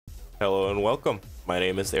Hello and welcome. My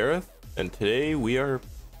name is Aerith, and today we are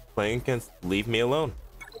playing against Leave Me Alone.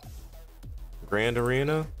 Grand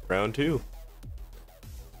Arena, round 2.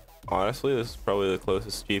 Honestly, this is probably the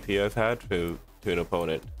closest GP I've had to an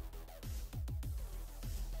opponent.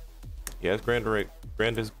 He has Grand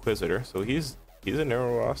Inquisitor, so he's a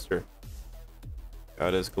narrow roster.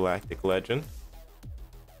 Got his Galactic Legend.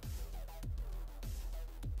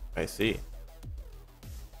 I see.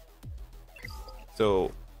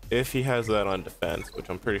 So if he has that on defense, which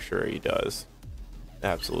I'm pretty sure he does,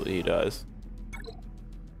 absolutely he does.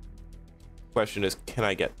 Question is, can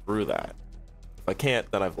I get through that? If I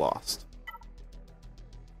can't, then I've lost.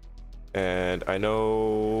 And I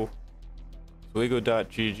know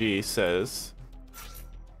Swigo.gg says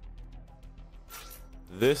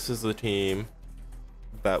this is the team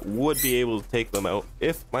that would be able to take them out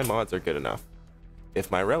if my mods are good enough,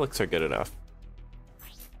 if my relics are good enough.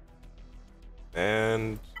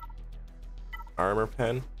 And armor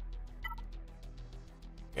pen.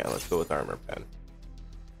 Yeah, let's go with armor pen.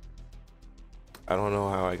 I don't know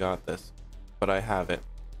how I got this, but I have it.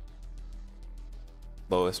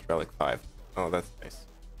 Lowest relic 5. Oh, that's nice.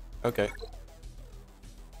 Okay.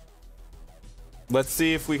 Let's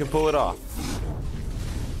see if we can pull it off.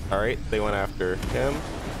 Alright, they went after him.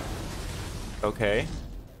 Okay.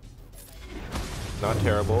 Not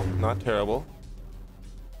terrible, not terrible.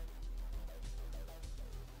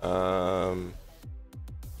 I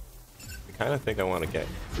kind of think I want to get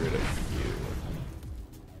rid of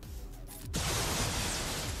you.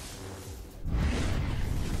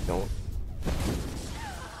 Don't.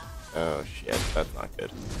 Oh shit, that's not good.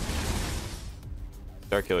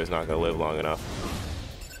 Starkiller's not gonna live long enough.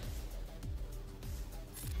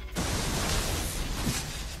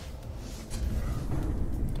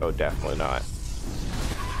 Oh, definitely not.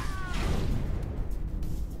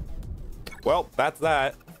 Well, that's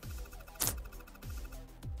that.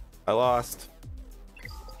 I lost.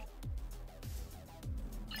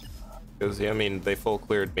 Because, I mean, they full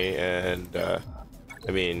cleared me, and, I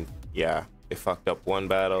mean, yeah, they fucked up one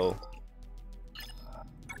battle.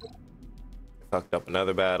 They fucked up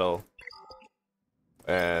another battle.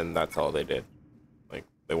 And that's all they did. Like,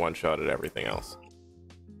 they one-shotted everything else.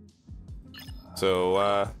 So,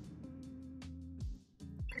 I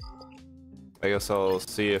guess I'll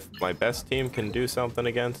see if my best team can do something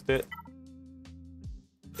against it.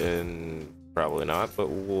 And probably not, but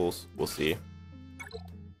we'll see.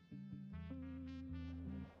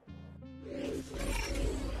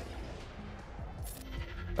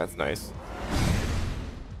 That's nice.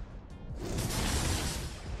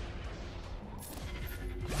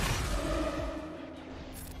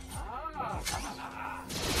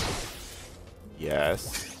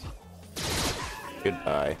 Yes.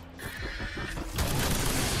 Goodbye.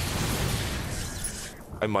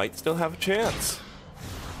 I might still have a chance.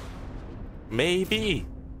 Maybe.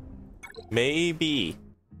 Maybe.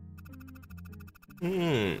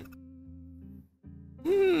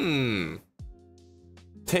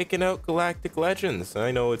 Taking out Galactic Legends.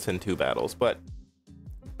 I know it's in 2 battles, but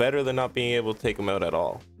better than not being able to take them out at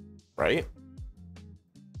all, right?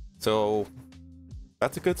 So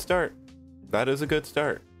that's a good start. That is a good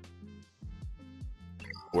start.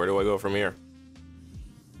 Where do I go from here?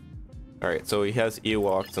 Alright, so he has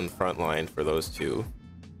Ewoks on the front line for those 2.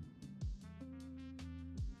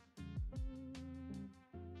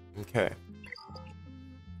 Okay.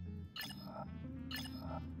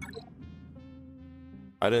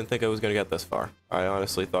 I didn't think I was gonna get this far. I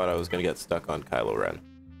honestly thought I was gonna get stuck on Kylo Ren.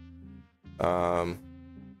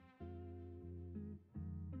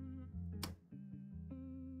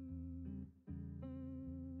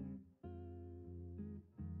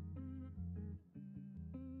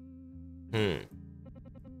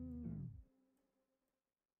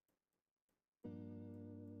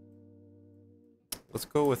 Let's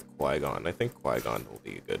go with Qui-Gon. I think Qui-Gon will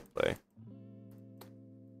be a good play.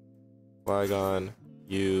 Qui-Gon,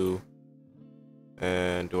 you,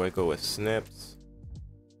 and do I go with Snips?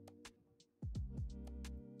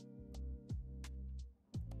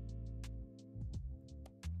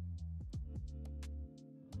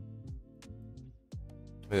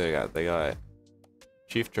 What do they got? They got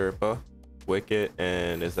Chief Turpa, Wicket,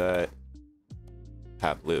 and is that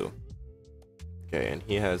Pat Blue? Okay, and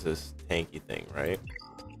he has this tanky thing, right?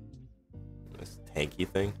 This tanky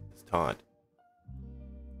thing? It's taunt.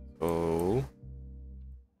 So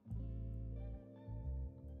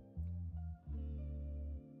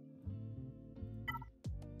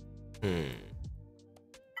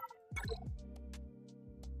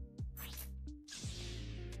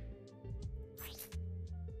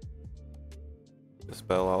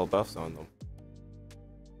dispel all buffs on them.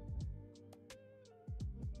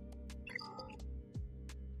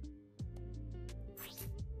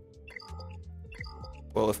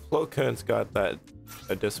 Well, if Plo Koon's got that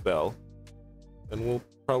a dispel, then we'll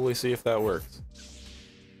probably see if that works.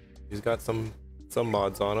 He's got some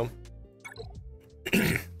mods on him.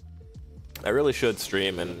 I really should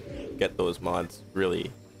stream and get those mods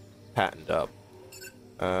really patented up.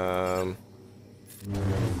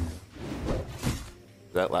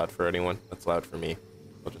 Is that loud for anyone? That's loud for me.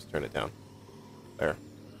 I'll just turn it down. There.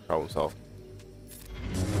 Problem solved.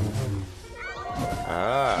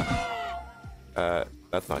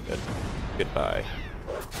 That's not good. Goodbye.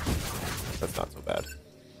 That's not so bad.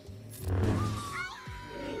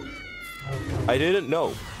 I didn't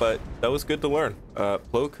know, but that was good to learn.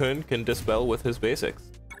 Plo Koon can dispel with his basics.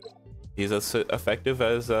 He's as effective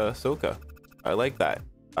as Ahsoka. I like that.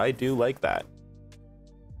 I do like that.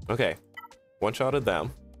 Okay. One shot of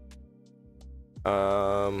them.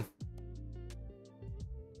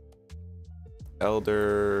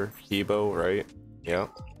 Elder Teebo, right? Yeah.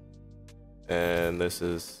 And this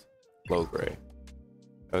is low gray.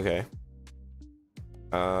 Okay.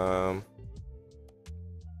 I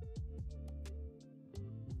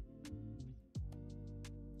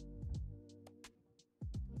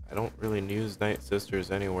don't really use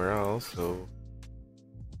Nightsisters anywhere else, so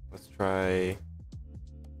let's try.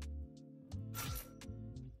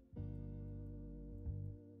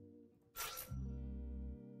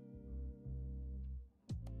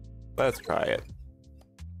 Let's try it.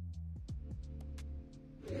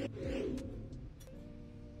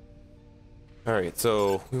 Alright,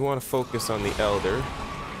 so we want to focus on the Elder.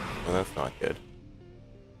 Oh, that's not good.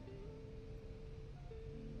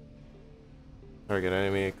 Target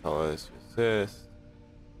enemy, cause resist.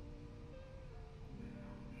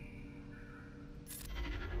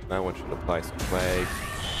 That one should apply some flag.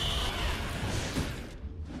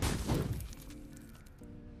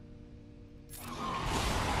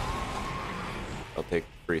 I'll take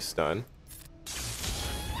free stun.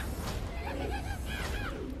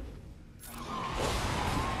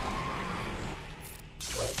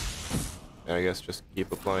 And I guess just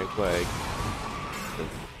keep applying plague.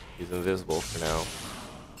 He's invisible for now.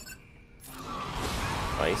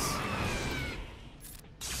 Nice.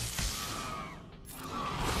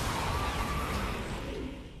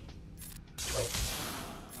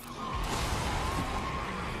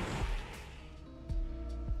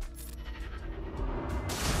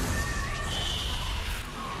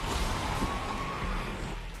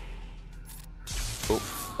 Oh,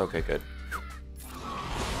 okay, good.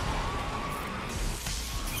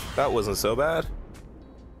 That wasn't so bad.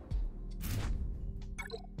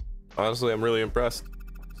 Honestly, I'm really impressed.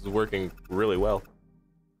 This is working really well.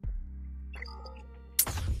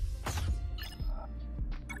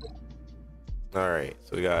 Alright,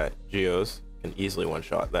 so we got Geos. Can easily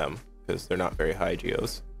one-shot them, because they're not very high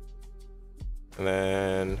Geos. And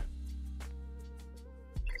then...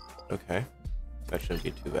 okay. That shouldn't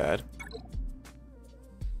be too bad.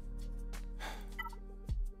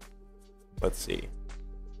 Let's see.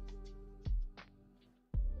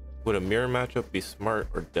 Would a mirror matchup be smart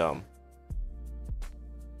or dumb?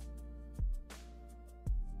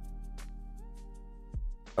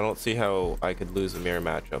 I don't see how I could lose a mirror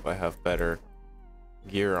matchup. I have better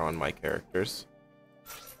gear on my characters.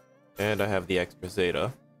 And I have the extra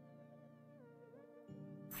Zeta.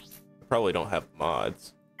 I probably don't have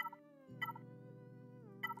mods.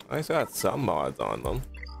 I got some mods on them.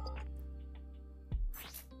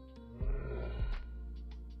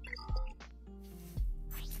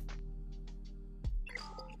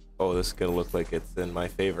 Oh, this is gonna look like it's in my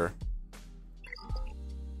favor.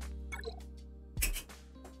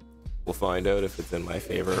 We'll find out if it's in my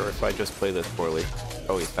favor or if I just play this poorly.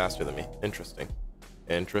 Oh, he's faster than me. Interesting.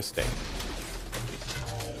 Interesting.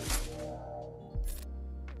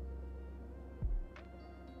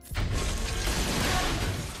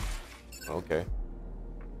 Okay.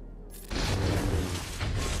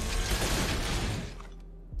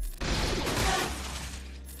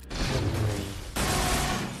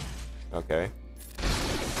 Okay.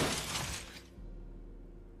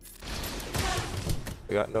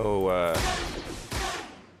 I got no,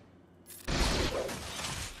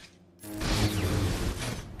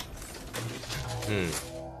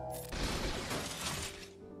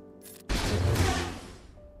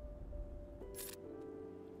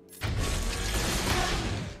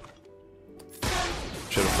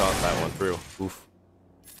 should have thought that one through. Oof.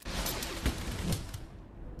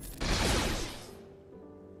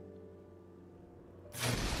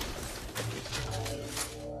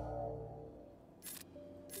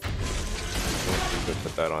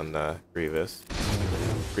 Put that on Grievous.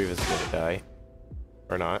 Grievous is gonna die.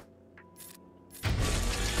 Or not.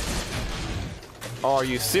 Are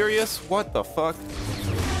you serious? What the fuck?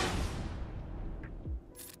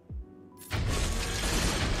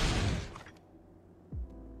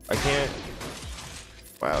 I can't.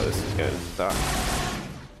 Wow, this is gonna suck.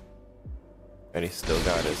 And he's still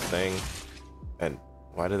got his thing. And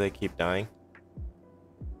why do they keep dying?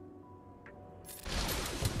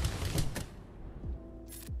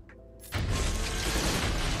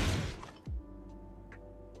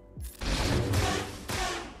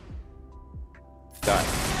 Die.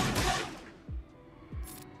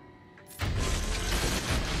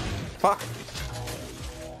 Fuck.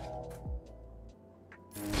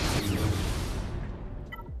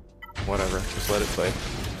 Whatever, just let it play.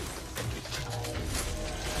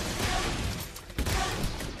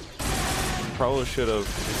 Probably should have,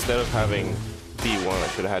 instead of having B1, I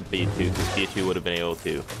should have had B2, because B2 would have been able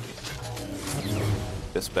to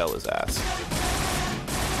dispel his ass.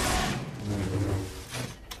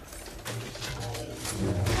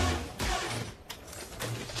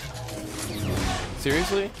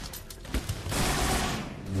 Seriously?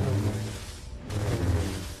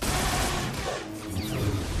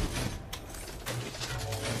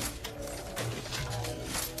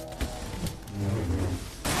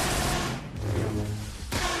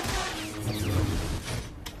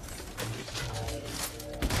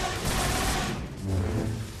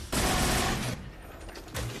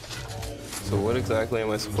 So what exactly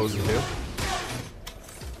am I supposed to do?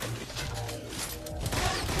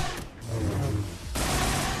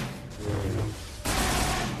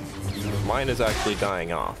 Mine is actually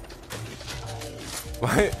dying off.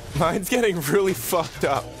 Mine's getting really fucked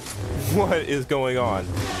up. What is going on?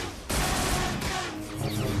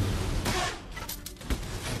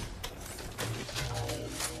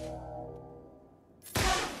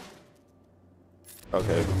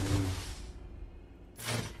 Okay.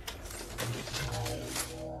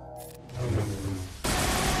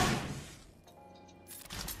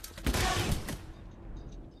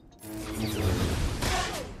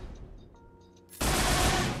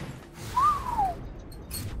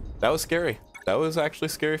 That was scary. That was actually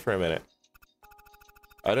scary for a minute.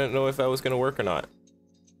 I didn't know if that was gonna work or not.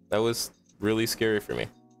 That was really scary for me.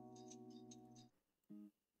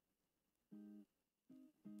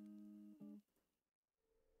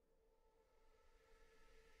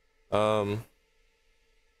 One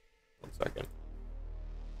second.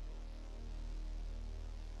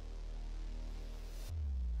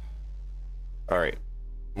 Alright.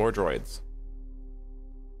 More droids.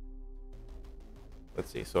 Let's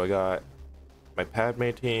see, so I got my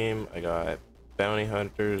Padme team, I got bounty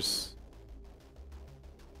hunters.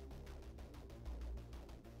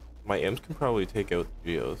 My Imps can probably take out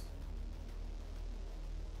the Geos.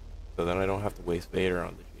 So then I don't have to waste Vader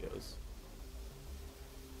on the Geos.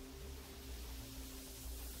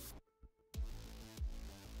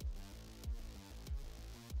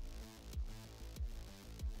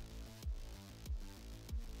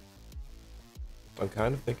 I'm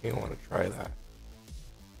kind of thinking I want to try that.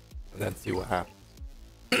 And then see what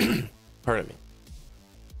happens. Pardon me.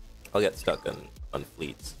 I'll get stuck on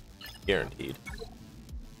fleets. Guaranteed.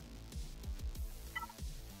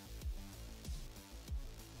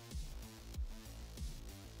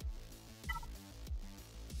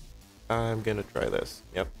 I'm gonna try this.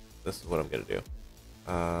 Yep, this is what I'm gonna do.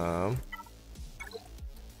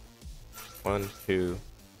 1, 2,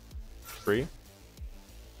 3.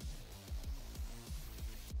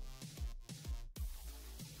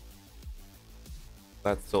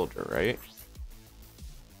 That's soldier, right?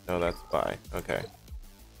 No, that's spy. Okay.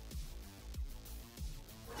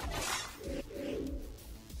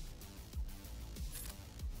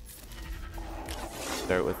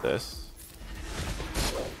 Start with this.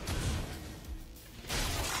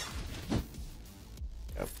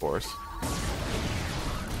 Yeah, of course.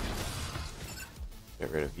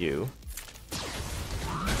 Get rid of you.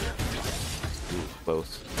 Ooh,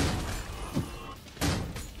 close.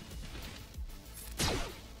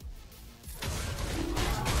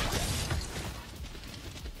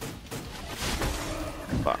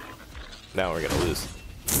 Fuck. Now we're gonna lose.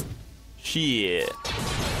 Shit.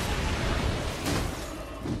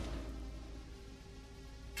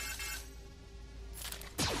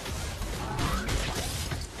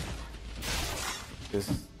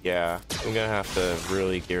 Yeah, I'm gonna have to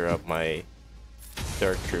really gear up my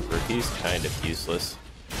Dark Trooper. He's kind of useless.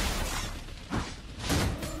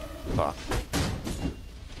 Fuck.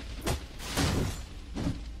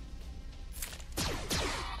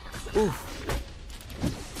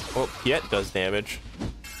 Oof. Well, Piet does damage.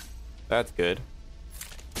 That's good.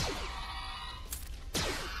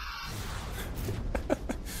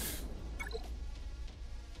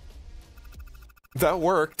 That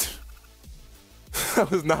worked.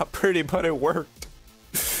 That was not pretty, but it worked.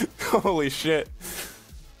 Holy shit.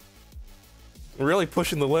 Really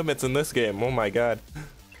pushing the limits in this game. Oh my god.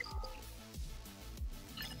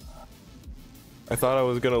 I thought I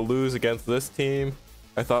was gonna lose against this team.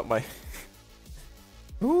 I thought my...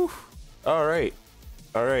 Whew. Alright.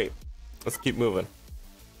 Alright. Let's keep moving.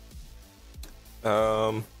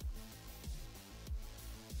 My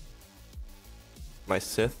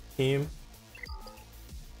Sith team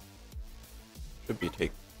should be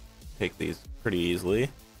take these pretty easily.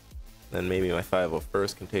 Then maybe my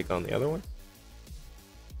 501st can take on the other ones.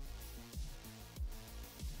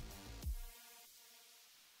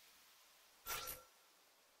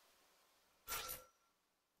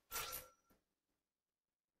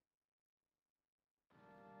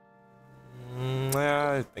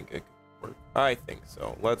 I think it could work. I think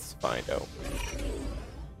so. Let's find out.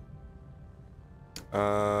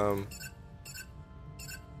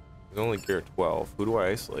 There's only gear 12. Who do I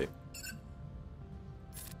isolate?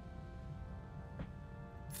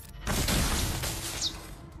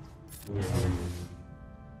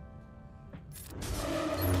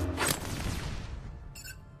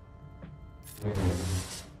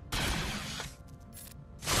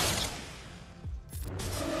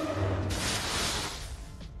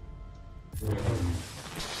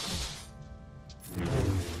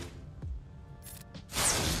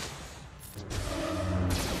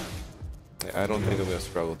 I don't think I'm gonna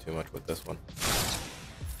struggle too much with this one.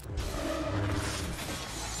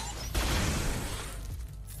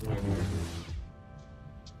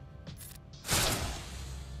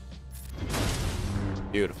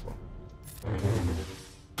 Beautiful.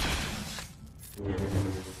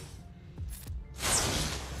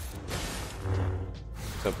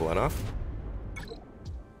 Simple enough.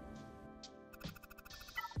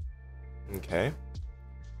 Okay.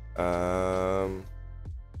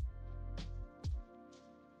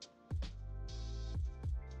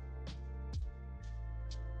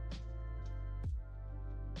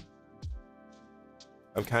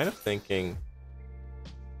 I'm kind of thinking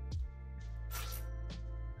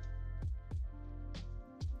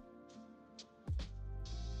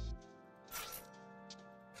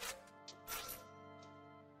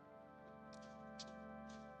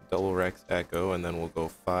double Rex Echo, and then we'll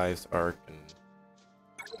go 5's Arc and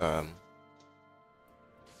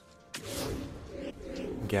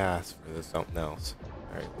gas for this something else.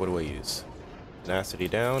 Alright, what do I use? Tenacity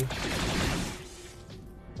down.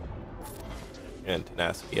 And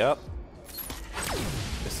tenacity up.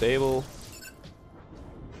 Disable.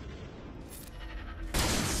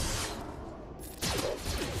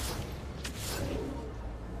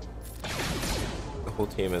 The whole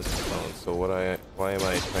team is alone, so why am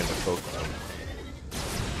I trying to focus on?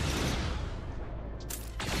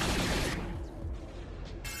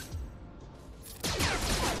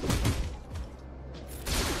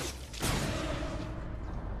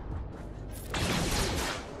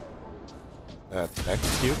 That's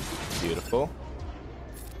execute. Beautiful.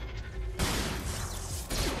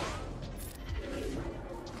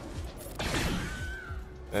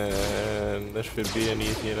 And this should be an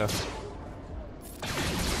easy enough.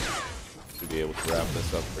 Should be able to wrap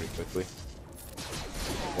this up pretty quickly.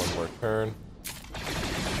 One more turn.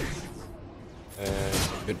 And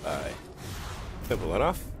goodbye. Simple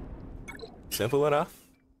enough. Simple enough.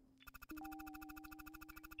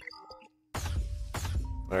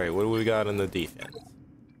 Alright, what do we got in the defense?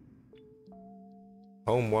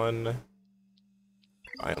 Home 1.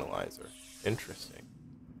 Finalizer. Interesting.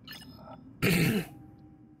 You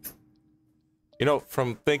know,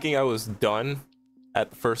 from thinking I was done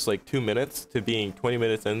at the first like 2 minutes to being 20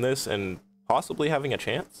 minutes in this and possibly having a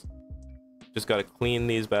chance. Just gotta clean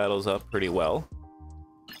these battles up pretty well.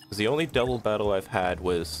 Because the only double battle I've had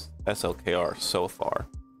was SLKR so far.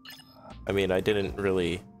 I mean, I didn't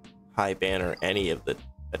really high banner any of the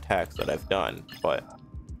attacks that I've done, but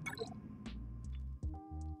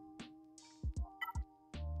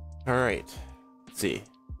all right, let's see.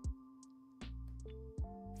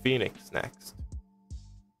 Pheonix next.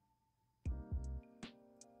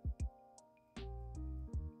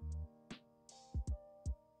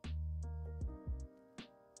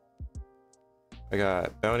 I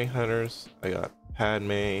got bounty hunters, I got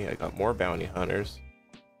Padme, I got more bounty hunters,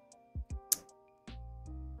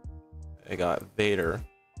 I got Vader.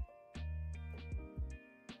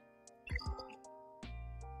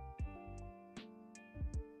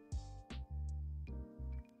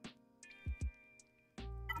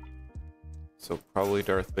 So probably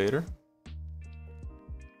Darth Vader.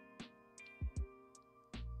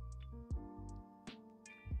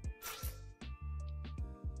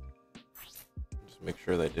 Just to make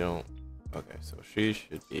sure they don't. Okay, so she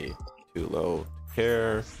should be too low to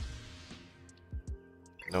care.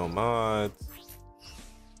 No mods.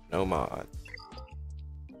 No mods.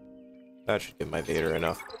 That should give my Vader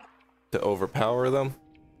enough to overpower them.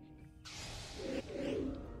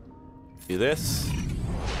 Do this.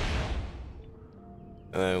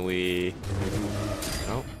 And then we...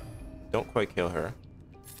 Nope. Don't quite kill her.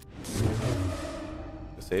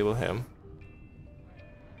 Disable him.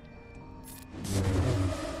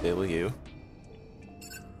 Disable you.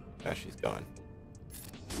 Ah, she's gone.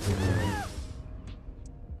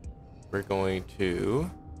 We're going to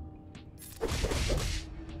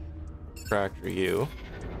fracture you.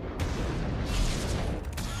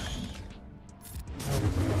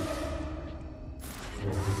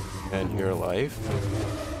 End your life.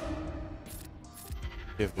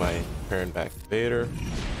 Give my turn back to Vader.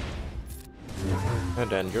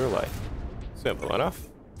 And end your life. Simple enough.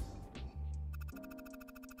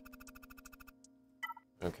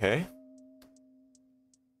 Okay.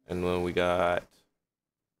 And then we got...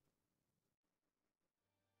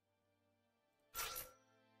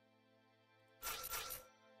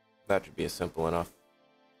 That should be a simple enough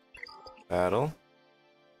battle.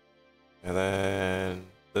 And then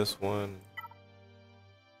this one.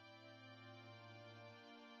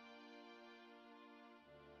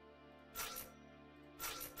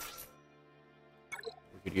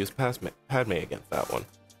 We could use Padme against that one.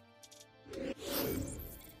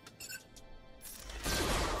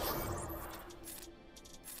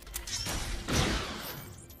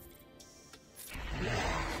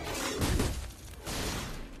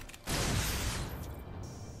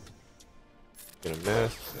 Gonna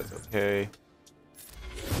miss, that's okay.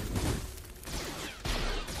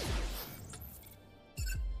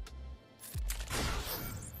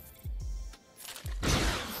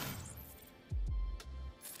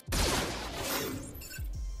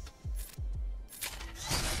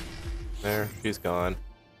 There, she's gone.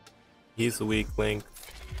 He's the weak link.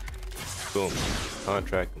 Boom.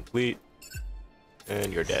 Contract complete.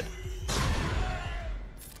 And you're dead.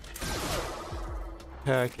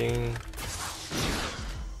 Attacking.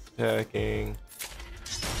 Attacking.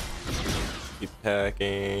 Keep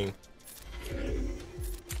attacking.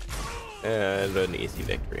 And an easy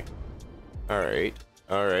victory. Alright.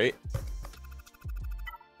 Alright.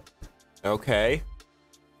 Okay.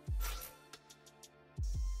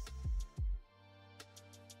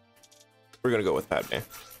 We're gonna go with Padme. And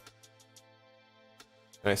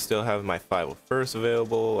I still have my 501st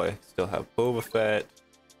available. I still have Boba Fett.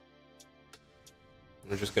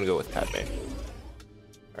 We're just gonna go with Padme.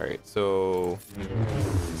 Alright, so...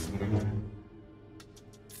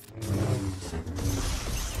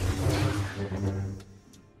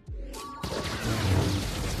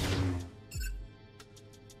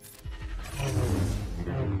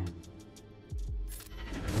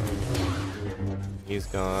 He's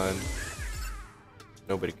gone.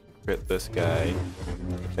 Nobody can crit this guy,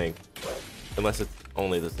 I think. Unless it's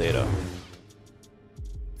only the Zeta.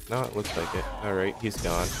 No, it looks like it. Alright, he's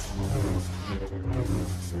gone.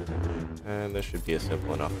 And this should be a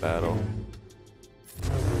simple enough battle.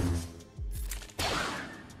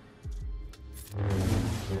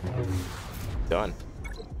 Done.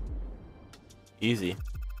 Easy.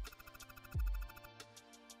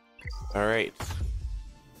 Alright.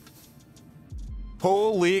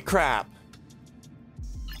 Holy crap!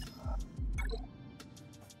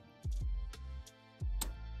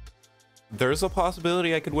 There's a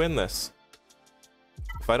possibility I could win this.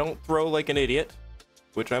 If I don't throw like an idiot,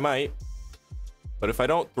 which I might, but if I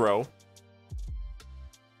don't throw,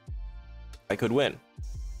 I could win.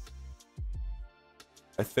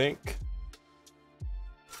 I think.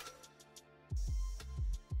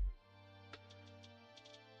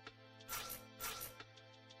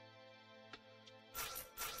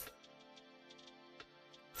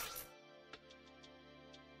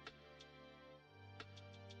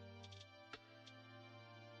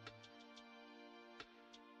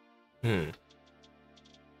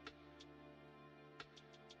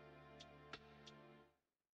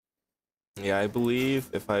 Yeah, I believe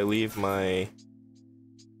if I leave my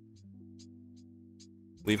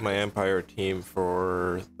Empire team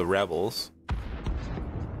for the Rebels,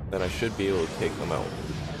 then I should be able to take them out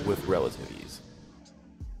with relative ease.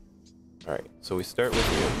 Alright, so we start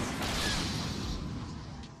with you.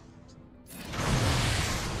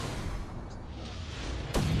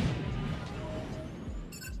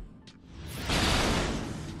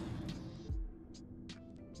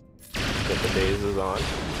 Get the dazes on.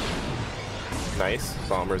 Nice,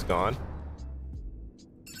 bomber's gone.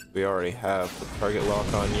 We already have the target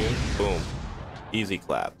lock on you. Boom. Easy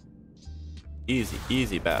clap. Easy,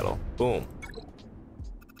 easy battle. Boom.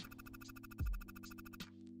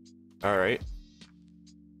 Alright.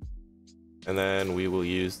 And then we will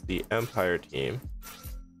use the Empire team.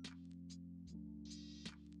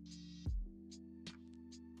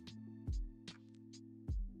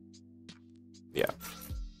 Yeah.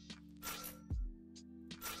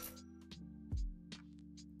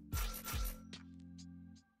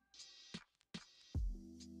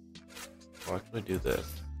 I'll actually do this.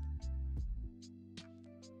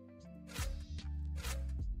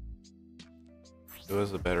 Who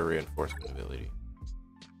has a better reinforcement ability?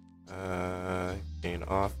 Gain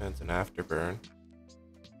offense and afterburn.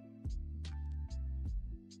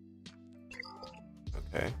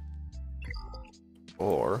 Okay.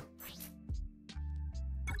 Or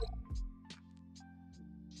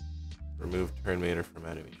remove turn meter from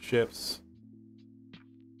enemy ships.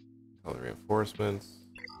 Color reinforcements.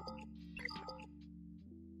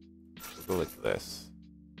 We'll go like this.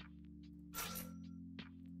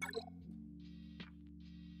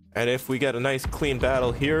 And if we get a nice clean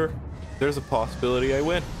battle here, there's a possibility I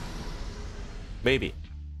win. Maybe.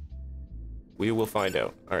 We will find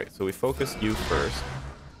out. Alright, so we focus you first.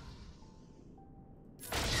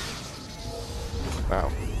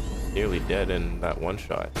 Wow. Nearly dead in that one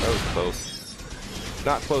shot. That was close.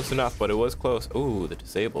 Not close enough, but it was close. Ooh, the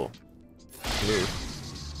disable. Smooth.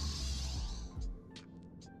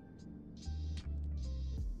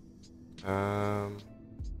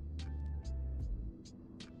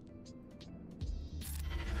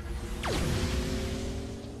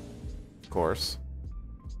 Of course.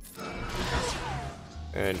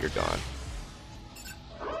 And you're gone.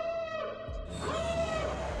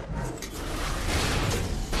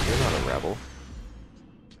 You're not a rebel.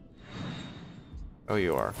 Oh,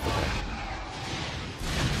 you are. Okay.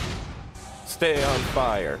 Stay on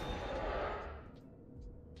fire.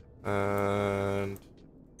 And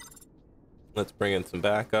let's bring in some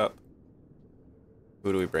backup.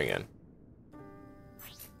 Who do we bring in?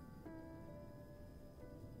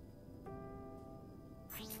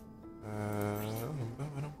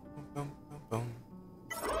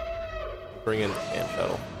 Bring in the scan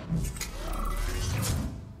shuttle.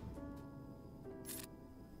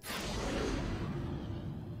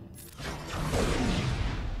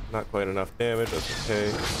 Not quite enough damage, that's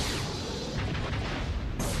okay.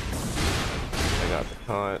 I got the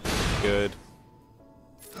taunt, good.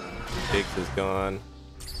 Biggs is gone.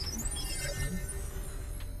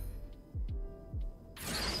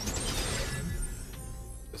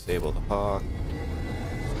 Disable the hawk.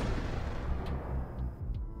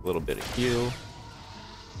 A little bit of heal.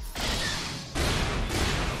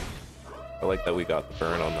 I like that we got the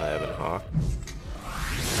burn on the Ebon Hawk.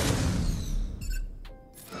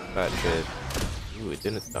 That should... Ooh, it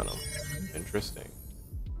didn't stun him. Interesting.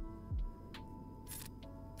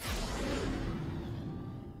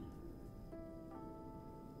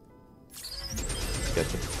 Get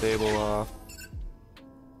the disable off.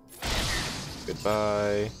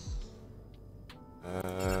 Goodbye.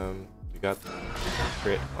 We got the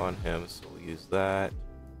crit on him, so we'll use that.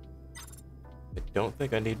 I don't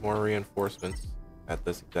think I need more reinforcements at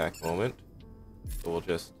this exact moment, so we'll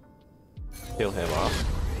just kill him off.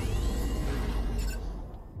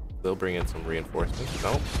 They'll bring in some reinforcements.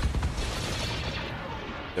 Nope.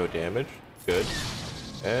 No damage. Good.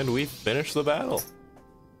 And we finish the battle.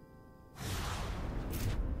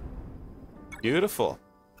 Beautiful.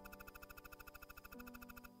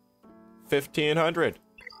 1500.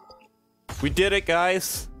 We did it,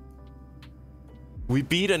 guys. We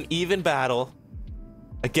beat an even battle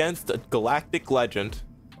against a galactic legend.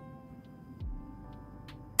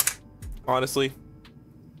 Honestly,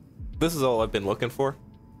 this is all I've been looking for.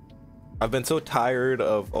 I've been so tired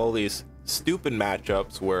of all these stupid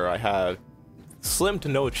matchups where I have slim to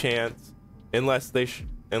no chance unless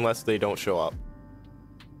they don't show up.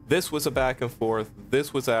 This was a back and forth.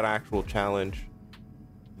 This was an actual challenge.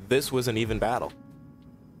 This was an even battle.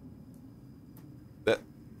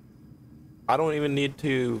 I don't even need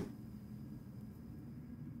to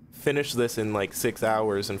finish this in like 6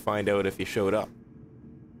 hours and find out if he showed up.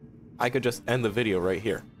 I could just end the video right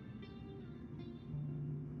here.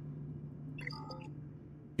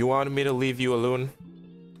 You wanted me to leave you alone?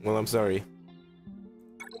 Well, I'm sorry.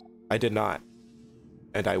 I did not.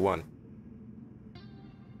 And I won.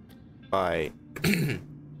 By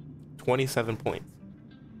 27 points.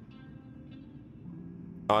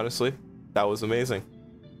 Honestly, that was amazing.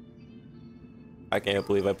 I can't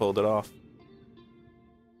believe I pulled it off.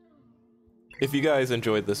 If you guys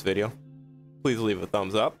enjoyed this video, please leave a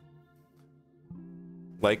thumbs up,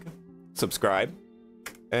 like, subscribe,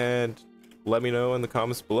 and let me know in the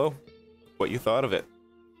comments below what you thought of it.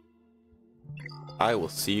 I will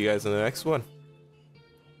see you guys in the next one.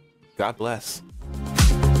 God bless.